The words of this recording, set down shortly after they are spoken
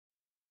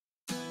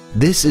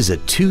This is a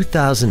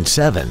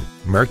 2007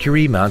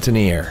 Mercury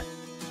Mountaineer.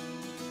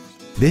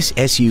 This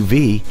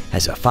SUV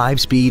has a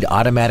 5-speed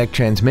automatic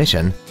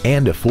transmission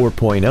and a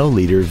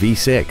 4.0-liter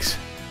V6.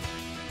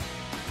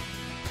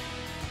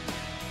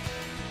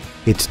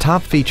 Its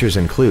top features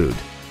include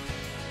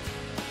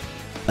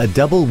a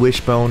double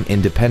wishbone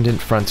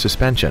independent front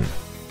suspension,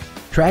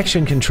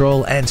 traction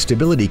control and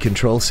stability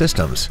control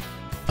systems,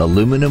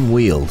 aluminum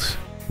wheels,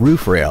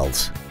 roof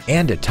rails,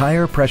 and a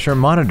tire pressure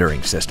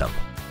monitoring system.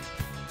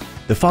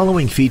 The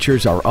following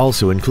features are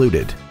also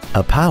included: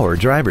 a power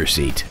driver's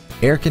seat,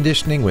 air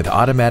conditioning with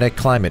automatic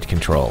climate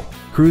control,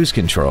 cruise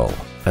control,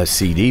 a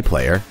CD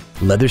player,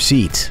 leather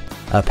seats,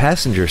 a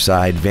passenger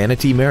side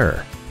vanity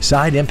mirror,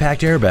 side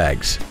impact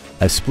airbags,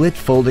 a split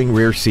folding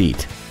rear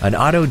seat, an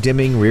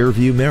auto-dimming rear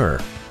view mirror,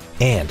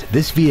 and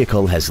this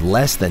vehicle has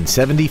less than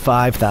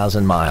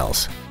 75,000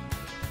 miles.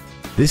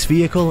 This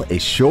vehicle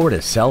is sure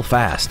to sell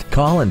fast.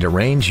 Call and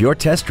arrange your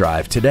test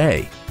drive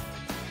today.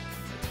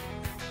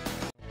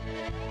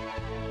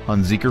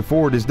 Hunziker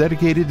Ford is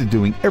dedicated to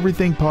doing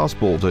everything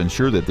possible to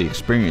ensure that the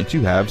experience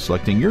you have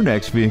selecting your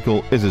next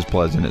vehicle is as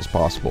pleasant as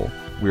possible.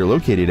 We are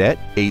located at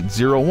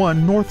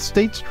 801 North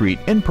State Street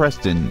in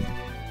Preston.